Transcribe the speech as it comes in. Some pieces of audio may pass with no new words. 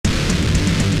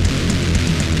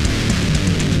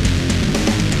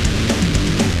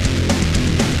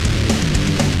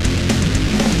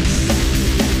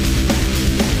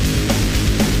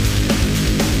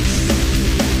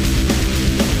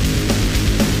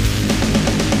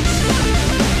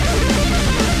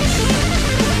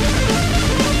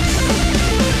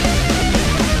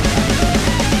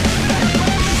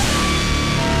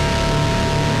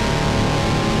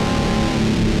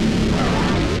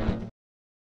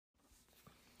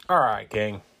All right,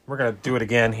 gang. We're going to do it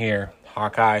again here.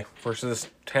 Hawkeye versus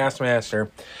Taskmaster.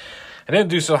 I didn't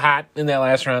do so hot in that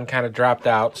last round, kind of dropped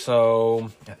out.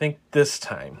 So I think this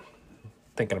time,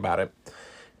 thinking about it,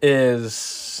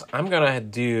 is I'm going to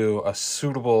do I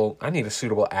need a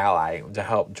suitable ally to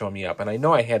help join me up. And I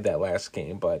know I had that last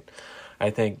game, but I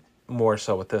think more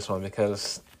so with this one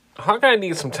because Hawkeye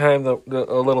needs some time, a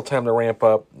little time to ramp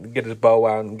up, get his bow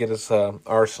out, and get his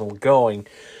arsenal going.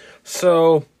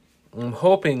 So I'm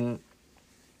hoping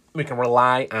we can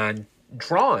rely on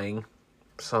drawing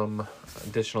some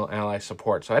additional ally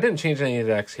support. So I didn't change any of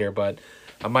the decks here, but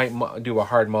I might do a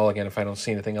hard mulligan if I don't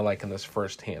see anything I like in this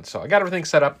first hand. So I got everything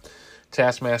set up.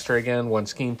 Taskmaster again, one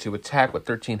scheme to attack with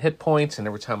 13 hit points, and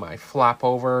every time I flop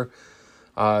over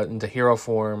into hero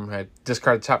form, I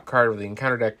discard the top card of the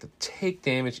encounter deck to take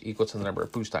damage equal to the number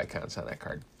of boost icons on that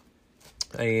card.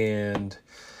 And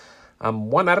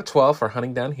I'm 1 out of 12 for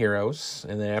hunting down heroes,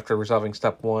 and then after resolving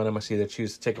step 1, I must either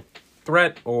choose to take a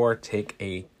threat or take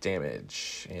a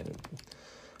damage, and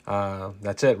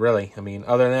that's it, really. I mean,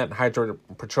 other than that, Hydra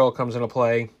Patrol comes into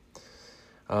play.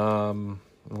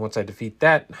 Once I defeat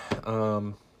that,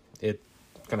 it's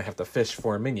gonna have to fish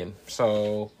for a minion.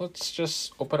 So let's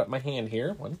just open up my hand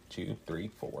here. 1, 2, 3,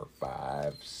 4,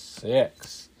 5,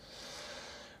 6.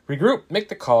 Regroup, make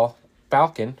the call.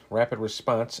 Falcon, rapid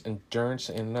response, endurance,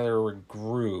 and another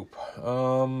regroup.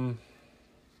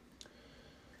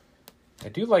 I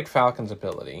do like Falcon's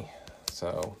ability,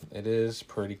 so it is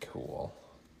pretty cool.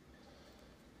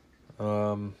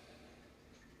 Trying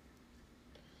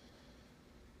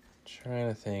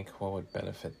to think what would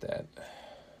benefit that.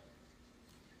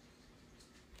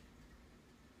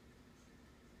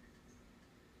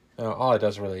 All it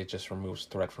does really just removes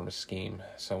threat from a scheme,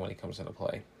 so when he comes into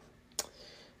play.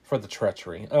 For the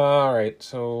treachery. All right,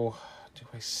 so do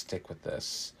I stick with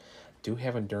this? I do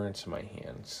have endurance in my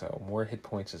hand, so more hit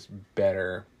points is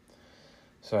better,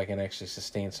 so I can actually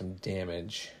sustain some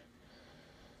damage.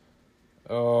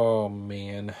 Oh,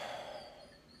 man.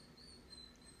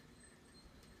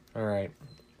 All right,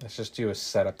 let's just do a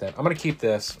setup then. I'm going to keep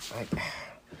this.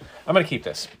 I'm going to keep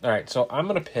this. All right, so I'm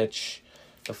going to pitch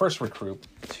the first recruit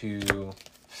to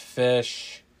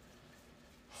fish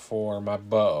for my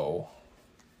bow.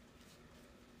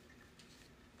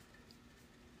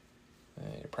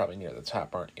 You're probably near the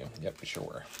top, aren't you? Yep, you sure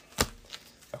were.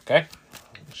 Okay.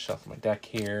 Shuffle my deck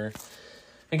here.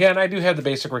 Again, I do have the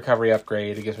basic recovery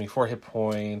upgrade. It gives me 4 hit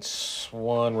points,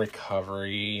 1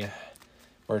 recovery,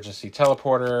 emergency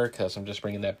teleporter, because I'm just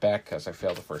bringing that back because I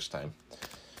failed the first time.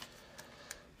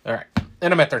 All right.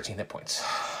 And I'm at 13 hit points.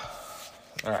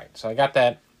 All right. So I got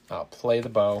that. I'll play the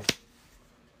bow.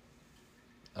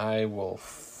 I will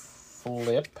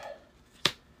flip.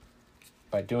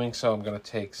 By doing so, I'm going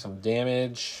to take some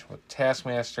damage with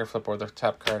Taskmaster. Flip over the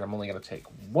top card. I'm only going to take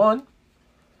 1.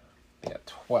 Yeah,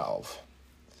 12.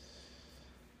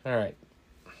 All right.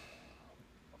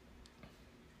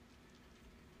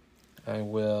 I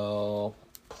will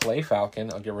play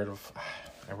Falcon. I'll get rid of...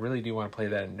 I really do want to play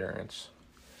that Endurance.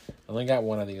 I only got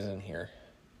one of these in here.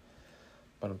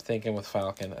 But I'm thinking with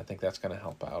Falcon, I think that's going to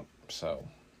help out. So,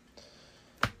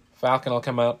 Falcon will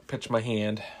come out, pitch my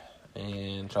hand,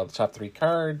 and draw the top 3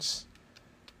 cards.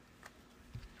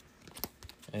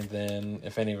 And then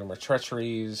if any of them are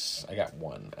treacheries, I got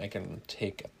 1. I can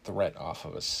take a threat off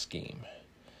of a scheme.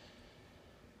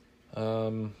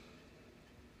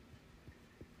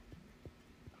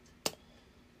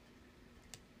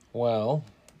 Well,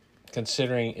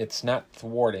 considering it's not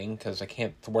thwarting, because I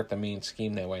can't thwart the main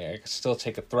scheme that way, I can still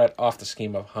take a threat off the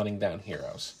scheme of hunting down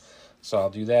heroes. So I'll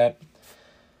do that.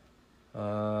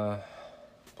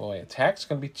 Boy, attack's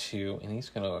going to be 2, and he's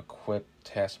going to equip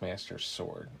Taskmaster's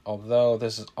sword. Although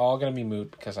this is all going to be moot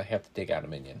because I have to dig out a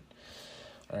minion.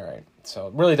 Alright, so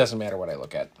it really doesn't matter what I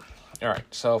look at. Alright,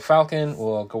 so Falcon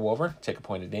will go over, take a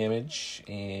point of damage,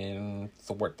 and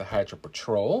thwart the Hydra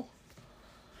Patrol.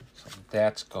 So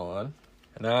that's gone.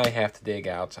 And I have to dig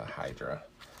out a Hydra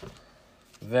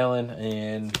Villain,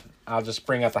 and I'll just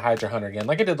bring out the Hydra Hunter again,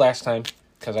 like I did last time,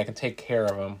 because I can take care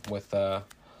of him with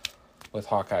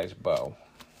Hawkeye's bow.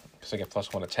 Because I get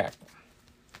 +1 attack.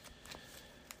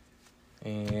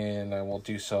 And I will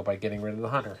do so by getting rid of the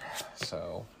Hunter.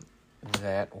 So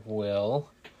that will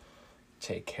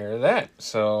take care of that.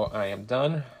 So I am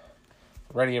done.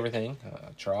 Ready everything.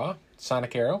 Draw.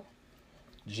 Sonic Arrow.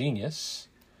 Genius.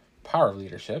 Power of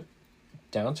Leadership.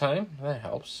 Downtime. That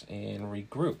helps. And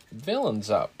regroup.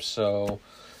 Villains up. So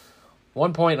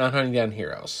 1 point on hunting down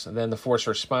heroes. And then the force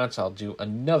response, I'll do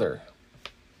another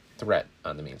threat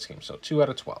on the main scheme. So 2 out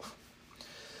of 12.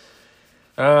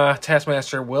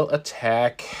 Taskmaster will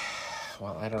attack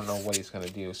well, I don't know what he's going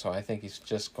to do, so I think he's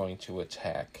just going to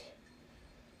attack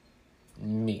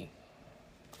me.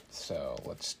 So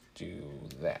let's do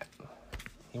that.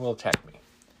 He will attack me.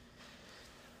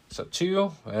 So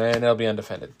 2, and it'll be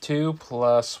undefended. 2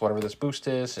 plus whatever this boost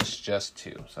is just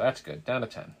 2. So that's good. Down to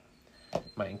 10.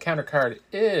 My encounter card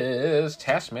is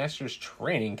Taskmaster's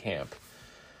Training Camp.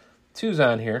 2's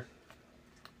on here.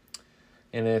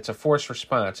 And it's a forced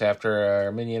response. After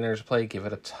our minion enters play, give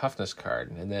it a toughness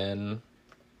card. And then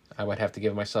I would have to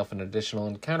give myself an additional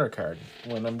encounter card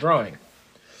when I'm drawing.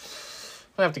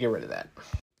 I'll have to get rid of that.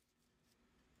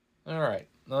 Alright.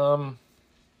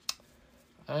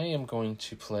 I am going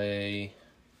to play...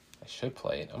 I should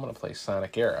play it. I'm going to play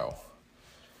Sonic Arrow.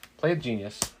 Play the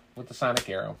Genius with the Sonic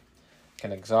Arrow.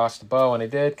 Can exhaust the bow, and I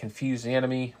did. Confuse the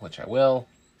enemy, which I will.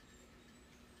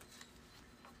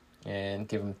 And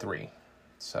give him 3.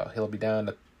 So he'll be down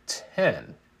to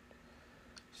 10.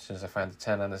 As soon as I find the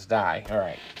 10 on this die.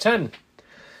 Alright, 10!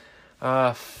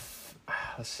 Let's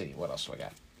see, what else do I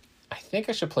got? I think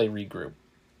I should play Regroup.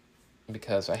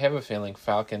 Because I have a feeling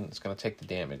Falcon is going to take the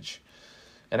damage.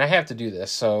 And I have to do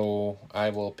this, so I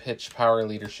will pitch Power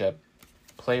Leadership,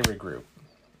 play Regroup.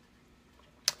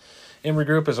 In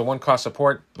Regroup is a 1-cost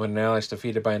support. When an ally is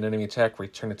defeated by an enemy attack,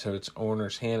 return it to its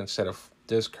owner's hand instead of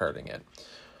discarding it.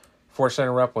 Force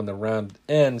Interrupt, when the round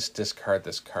ends, discard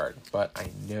this card. But I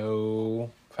know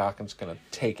Falcon's going to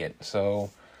take it,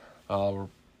 so I'll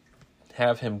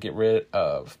have him get rid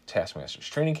of Taskmaster's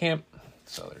Training Camp.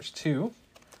 So there's 2.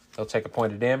 He'll take a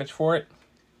point of damage for it.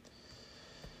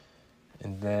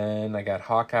 And then I got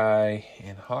Hawkeye,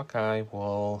 and Hawkeye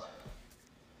will...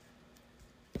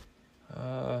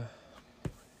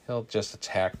 he'll just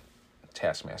attack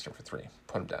Taskmaster for 3.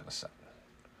 Put him down to 7.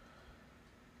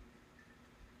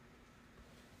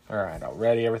 Alright, I'll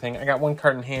ready everything. I got 1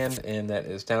 card in hand, and that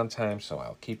is downtime, so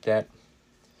I'll keep that.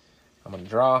 I'm going to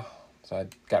draw. So I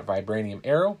got Vibranium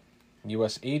Arrow,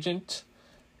 U.S. Agent,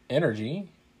 Energy,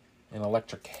 and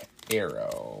Electric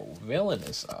Arrow. Villain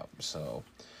is up, so...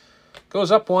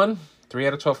 Goes up 1. 3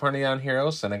 out of 12 Harney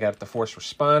heroes. Then I got the Force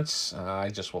Response. I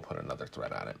just will put another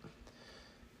threat on it.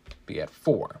 Be at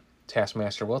 4.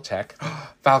 Taskmaster will attack.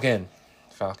 Falcon.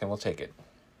 Falcon will take it.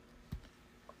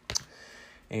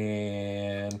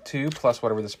 And 2 plus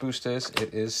whatever this boost is.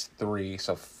 It is 3.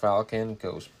 So Falcon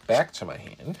goes back to my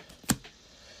hand.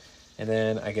 And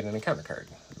then I get an encounter card.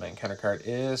 My encounter card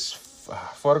is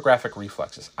Photographic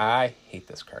Reflexes. I hate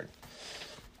this card.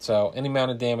 So any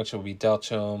amount of damage that will be dealt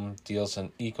to him deals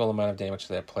an equal amount of damage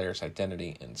to that player's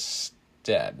identity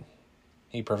instead.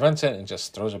 He prevents it and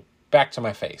just throws it back to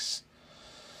my face.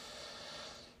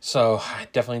 So I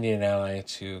definitely need an ally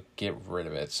to get rid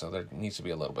of it. So there needs to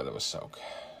be a little bit of a soak.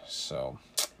 So,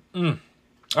 all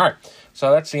right.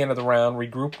 So that's the end of the round.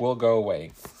 Regroup will go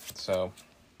away. So,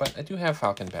 but I do have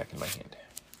Falcon back in my hand.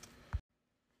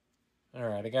 All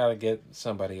right, I got to get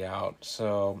somebody out.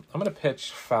 So I'm going to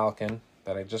pitch Falcon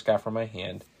that I just got from my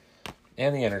hand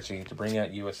and the energy to bring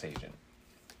out U.S. Agent.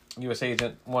 U.S.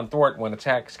 Agent, 1 thwart, 1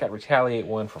 attack. It's got Retaliate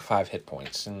 1 for 5 hit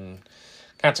points. And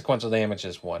consequential damage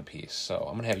is 1 piece. So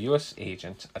I'm going to have U.S.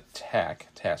 Agent attack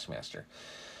Taskmaster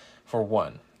for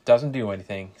 1. Doesn't do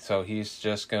anything, so he's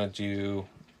just going to do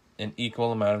an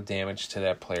equal amount of damage to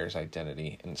that player's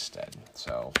identity instead.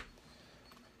 So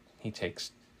he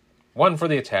takes 1 for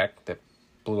the attack that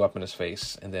blew up in his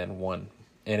face, and then 1.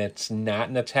 And it's not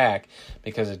an attack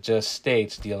because it just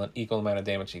states deal an equal amount of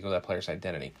damage equal to that player's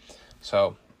identity.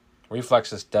 So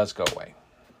Reflexes does go away.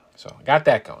 So I got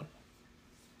that going.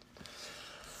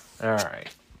 All right.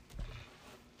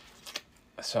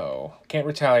 So can't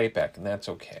retaliate back, and that's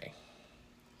okay.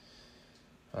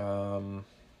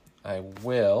 I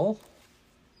will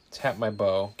tap my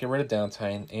bow, get rid of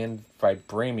downtime, and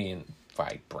Vibranium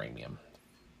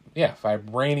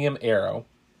Arrow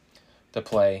to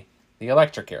play the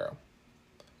Electric Arrow.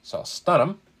 So I'll stun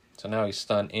him. So now he's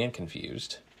stunned and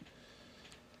confused.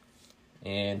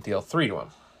 And deal 3 to him.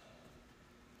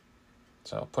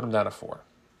 So put him down to 4.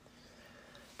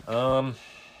 I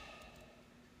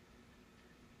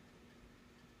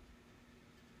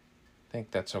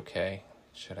think that's okay.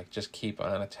 Should I just keep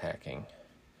on attacking?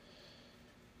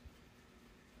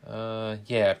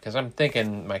 Yeah, because I'm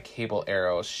thinking my Cable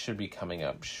Arrows should be coming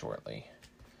up shortly.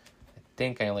 I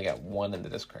think I only got 1 in the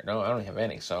discard. No, I don't have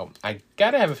any. So I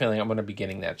gotta have a feeling I'm going to be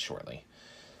getting that shortly.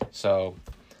 So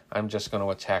I'm just going to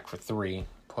attack for 3,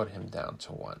 put him down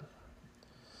to 1.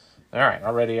 All right,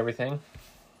 already everything.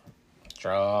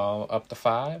 Draw up to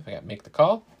 5. I got Make the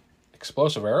Call,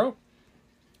 Explosive Arrow,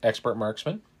 Expert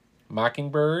Marksman,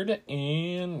 Mockingbird,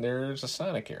 and there's a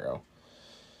Sonic Arrow.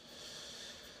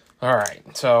 All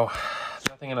right, so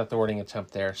nothing in a thwarting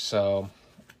attempt there. So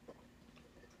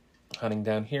hunting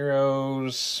down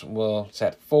heroes, well, it's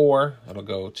at 4. It'll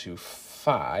go to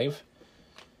 5.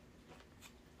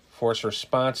 Force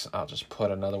response, I'll just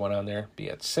put another one on there, be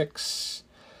at 6.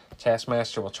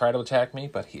 Taskmaster will try to attack me,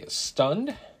 but he is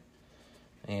stunned.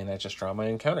 And I just draw my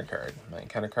encounter card. My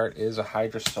encounter card is a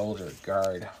Hydra Soldier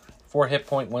Guard. 4 hit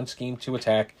point, 1 scheme, 2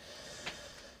 attack.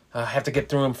 I have to get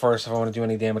through him first if I want to do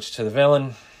any damage to the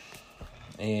villain.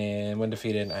 And when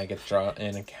defeated, I get to draw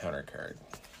an encounter card.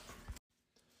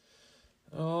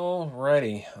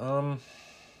 Alrighty. I don't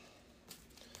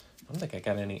think I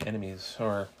got any enemies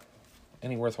or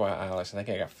any worthwhile allies. I think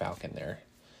I got Falcon there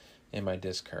in my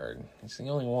discard. It's the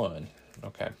only one.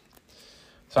 Okay.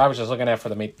 So I was just looking at for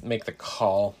the make the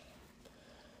call.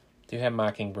 Do have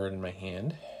Mockingbird in my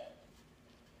hand.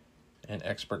 And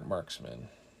Expert Marksman.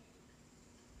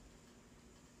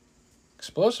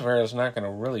 Explosive Arrow is not going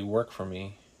to really work for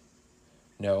me.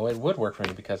 No, it would work for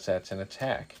me because that's an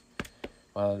attack.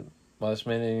 While this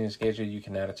minion is engaged, you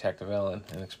cannot attack the villain.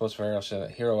 An Explosive Arrow is a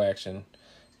hero action.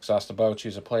 Exhaust the bow,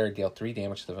 choose a player, deal 3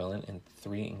 damage to the villain, and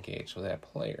 3 engage with that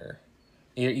player.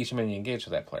 Each minion engaged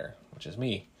with that player, which is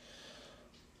me.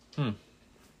 That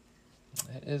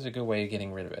is a good way of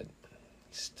getting rid of it.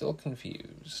 Still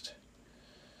confused.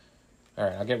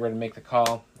 Alright, I'll get ready to make the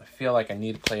call. I feel like I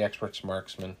need to play Expert's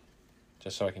Marksman,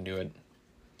 just so I can do it.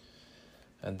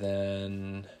 And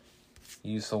then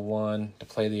use the 1 to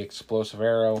play the Explosive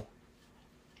Arrow.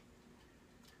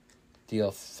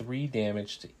 Deal 3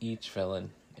 damage to each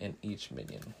villain and each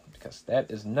minion, because that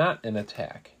is not an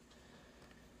attack.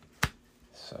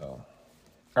 So,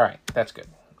 alright, that's good.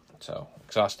 So,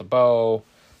 exhaust the bow.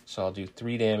 So I'll do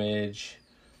 3 damage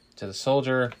to the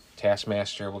soldier.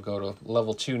 Taskmaster will go to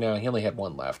level 2 now. He only had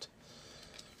 1 left.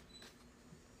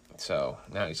 So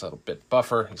now he's a little bit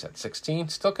buffer. He's at 16.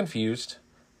 Still confused,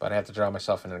 but I have to draw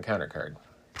myself an encounter card.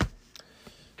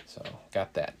 So,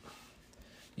 got that.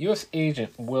 U.S.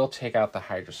 Agent will take out the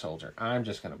Hydra Soldier. I'm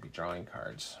just going to be drawing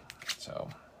cards. So,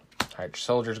 Hydra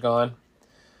Soldier's gone.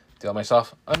 Deal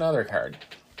myself another card.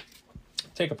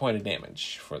 Take a point of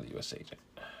damage for the U.S. Agent.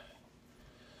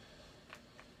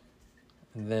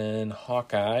 And then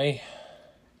Hawkeye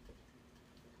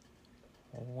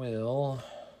will...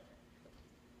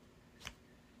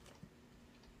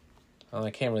 Well,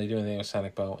 I can't really do anything with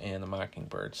Sonic Bow and the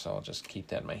Mockingbird, so I'll just keep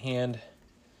that in my hand.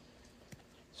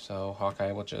 So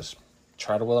Hawkeye will just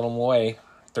try to will him away.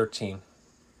 13.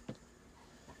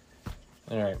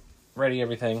 Alright, ready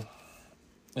everything.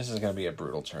 This is going to be a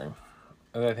brutal turn.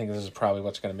 I think this is probably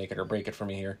what's going to make it or break it for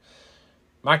me here.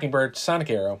 Mockingbird, Sonic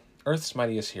Arrow, Earth's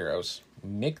Mightiest Heroes,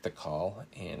 Make the Call,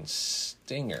 and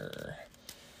Stinger.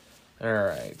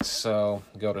 Alright, so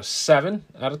go to 7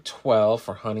 out of 12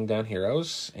 for hunting down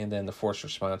heroes, and then the force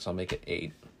response, I'll make it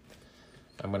 8.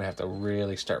 I'm going to have to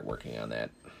really start working on that,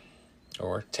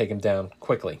 or take him down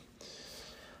quickly.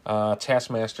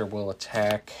 Taskmaster will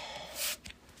attack.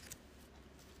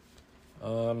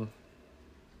 I'll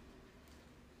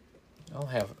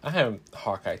have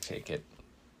Hawkeye take it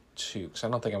 2, because I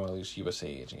don't think I'm going to lose USA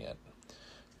Agent yet.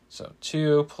 So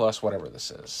 2 plus whatever this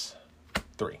is,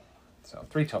 3. So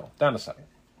 3 total, down to 7.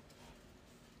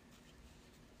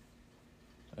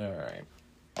 All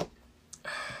right.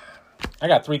 I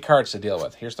got 3 cards to deal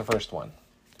with. Here's the first one.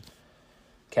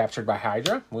 Captured by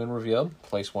Hydra, when revealed,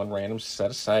 place 1 random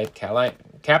set aside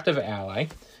captive ally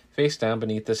face down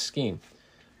beneath this scheme.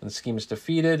 When the scheme is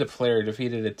defeated, the player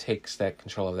defeated, it takes that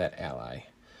control of that ally.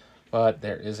 But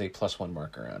there is a +1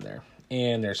 marker on there.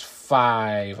 And there's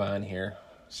 5 on here.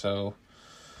 So,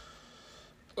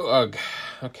 ugh.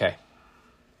 Okay.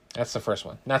 That's the first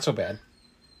one. Not so bad.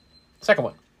 Second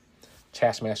one.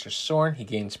 Taskmaster's Sword. He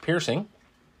gains piercing.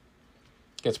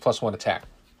 Gets +1 attack.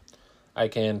 I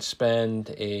can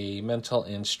spend a mental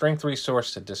and strength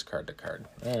resource to discard the card.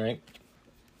 Alright.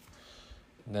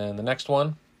 Then the next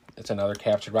one. It's another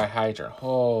captured by Hydra.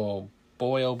 Oh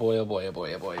boy, oh boy, oh boy, oh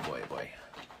boy, oh boy, oh boy, oh boy.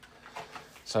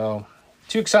 So,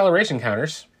 2 acceleration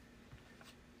counters.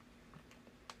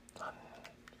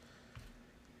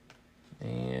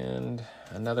 And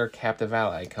another captive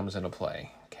ally comes into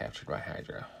play. Captured by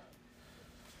Hydra.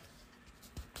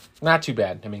 Not too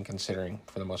bad, I mean, considering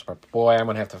for the most part. Boy, I'm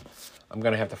gonna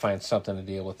have to find something to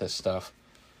deal with this stuff.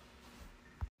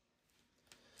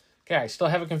 Okay, I still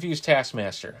have a confused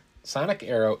Taskmaster. Sonic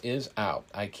Arrow is out.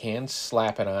 I can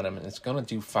slap it on him, and it's gonna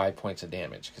do 5 points of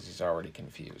damage because he's already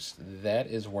confused. That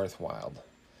is worthwhile.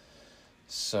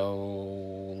 So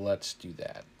let's do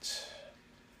that.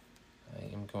 I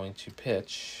am going to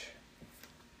pitch,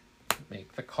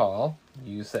 make the call,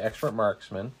 use the Expert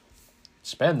Marksman,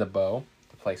 spend the bow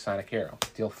to play Sonic Arrow.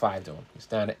 Deal 5 to him. He's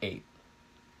down to 8.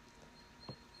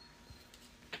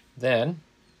 Then,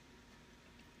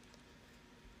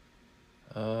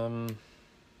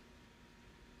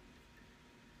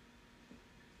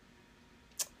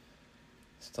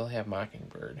 still have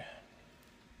Mockingbird.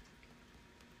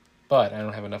 But I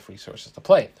don't have enough resources to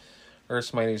play it.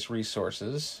 Earth's Mightiest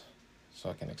resources, so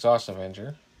I can exhaust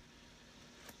Avenger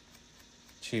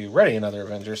to ready another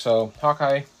Avenger. So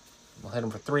Hawkeye, we'll hit him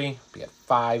for 3, be at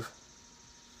 5.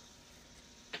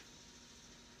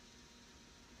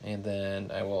 And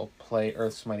then I will play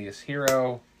Earth's Mightiest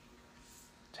Hero,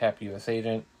 tap US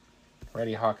Agent,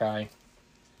 ready Hawkeye,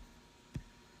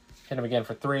 hit him again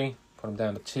for 3, put him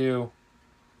down to 2.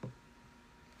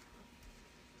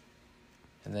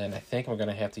 And then I think I'm going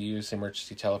to have to use the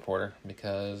emergency teleporter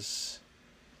because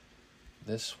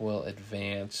this will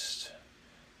advance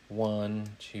 1,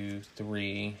 2,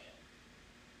 3,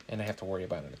 and I have to worry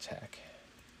about an attack.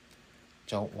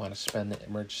 Don't want to spend the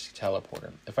emergency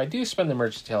teleporter. If I do spend the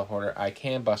emergency teleporter, I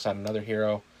can bust out another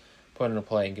hero, put it into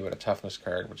play, and give it a toughness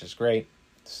card, which is great.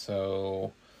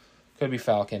 So, could be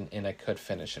Falcon, and I could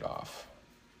finish it off.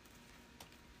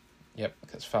 Yep,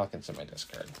 because Falcon's in my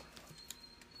discard.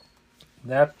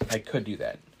 That I could do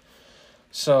that.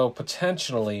 So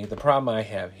potentially the problem I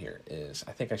have here is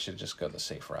I think I should just go the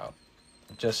safe route.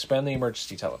 Just spend the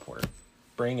emergency teleporter.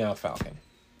 Bring out Falcon.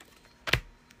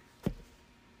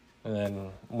 And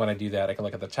then when I do that, I can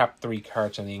look at the top 3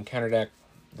 cards on the encounter deck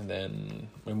and then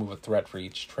remove a threat for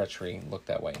each treachery and look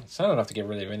that way. It's not enough to get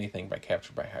rid of anything by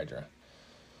captured by Hydra.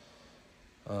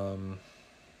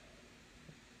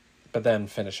 But then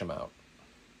finish him out.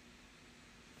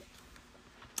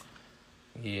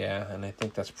 Yeah, and I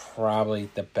think that's probably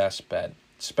the best bet.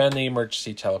 Spend the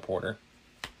emergency teleporter.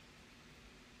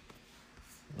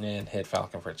 And hit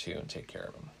Falcon for 2 and take care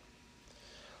of him.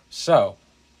 So,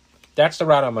 that's the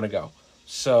route I'm going to go.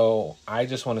 So, I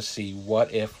just want to see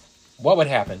what would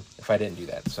happen if I didn't do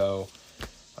that. So,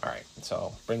 alright.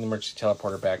 So, bring the emergency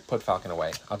teleporter back. Put Falcon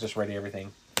away. I'll just ready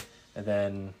everything. And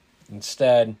then,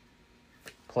 instead,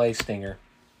 play Stinger.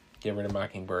 Get rid of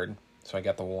Mockingbird. So, I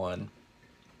got the 1.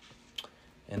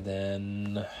 And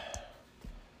then,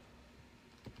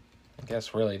 I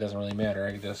guess really it doesn't really matter.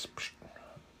 I can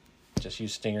just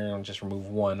use Stinger and just remove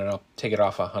 1, and I'll take it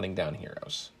off of Hunting Down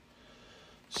Heroes.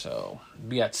 So,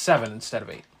 be at 7 instead of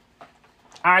 8.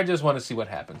 I just want to see what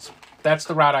happens. That's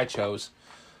the route I chose.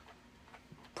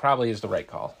 Probably is the right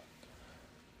call.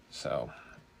 So,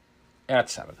 at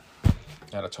 7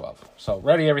 out of 12. So,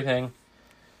 ready everything.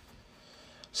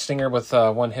 Stinger with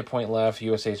 1 hit point left.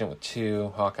 US Agent with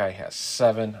 2. Hawkeye has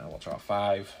 7. I will draw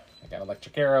 5. I got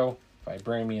Electric Arrow,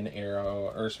 Vibranium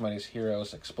Arrow, Earth's Mightiest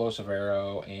Heroes, Explosive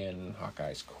Arrow, and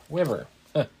Hawkeye's Quiver.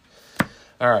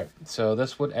 Alright, so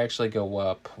this would actually go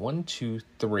up 1, 2,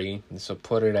 3. So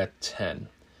put it at 10.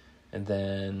 And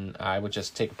then I would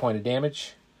just take a point of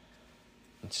damage.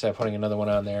 Instead of putting another one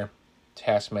on there,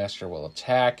 Taskmaster will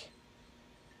attack.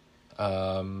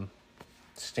 Stinger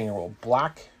will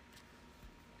block.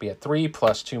 Be at 3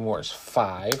 plus 2 more is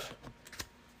 5.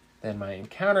 Then my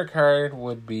encounter card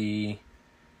would be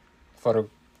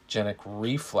Photogenic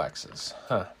Reflexes.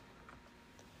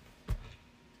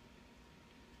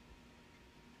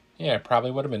 Yeah, I probably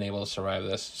would have been able to survive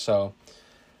this. So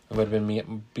it would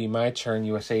have be my turn.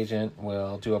 US Agent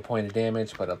will do a point of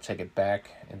damage, but I'll take it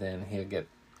back, and then he'll get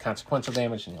consequential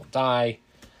damage and he'll die.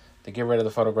 To get rid of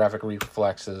the Photographic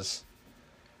Reflexes.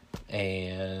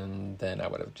 And then I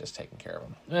would have just taken care of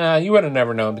him. You would have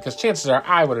never known, because chances are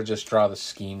I would have just drawn the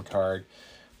Scheme card,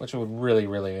 which would really,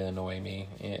 really annoy me,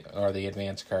 or the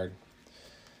Advance card.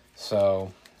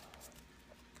 So,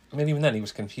 I mean, even then he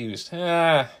was confused.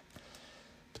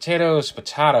 Potatoes.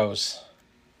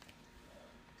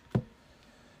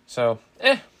 So,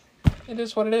 it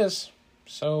is what it is.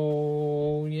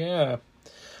 So, yeah.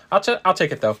 I'll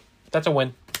take it, though. That's a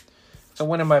win. It's a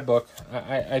win in my book.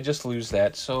 I just lose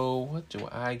that. So what do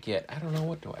I get? I don't know.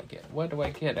 What do I get? What do I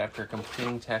get after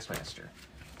completing Taskmaster?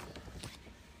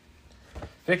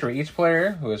 Victory. Each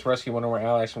player who has rescued one or more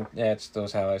allies adds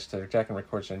those allies to their deck and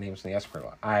records their names in the escort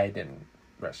log. I didn't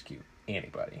rescue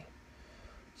anybody.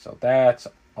 So that's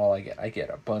all I get. I get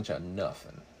a bunch of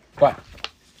nothing. But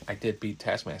I did beat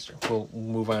Taskmaster. We'll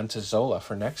move on to Zola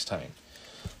for next time.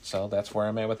 So that's where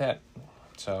I'm at with that.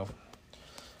 So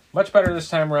much better this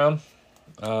time around.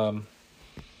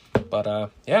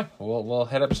 Yeah, we'll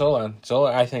head up Zola.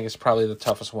 Zola, I think, is probably the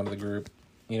toughest one of the group,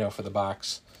 for the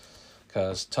box,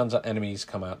 because tons of enemies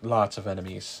come out, lots of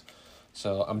enemies.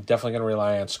 So I'm definitely going to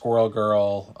rely on Squirrel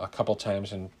Girl a couple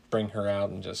times and bring her out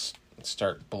and just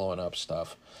start blowing up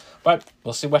stuff. But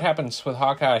we'll see what happens with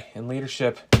Hawkeye and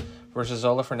leadership versus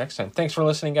Zola for next time. Thanks for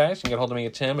listening, guys. You can get hold of me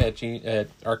at Tim at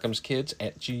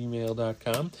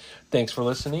arkhamskids@gmail.com. Thanks for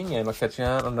listening, and I'll catch you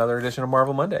on another edition of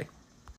Marvel Monday.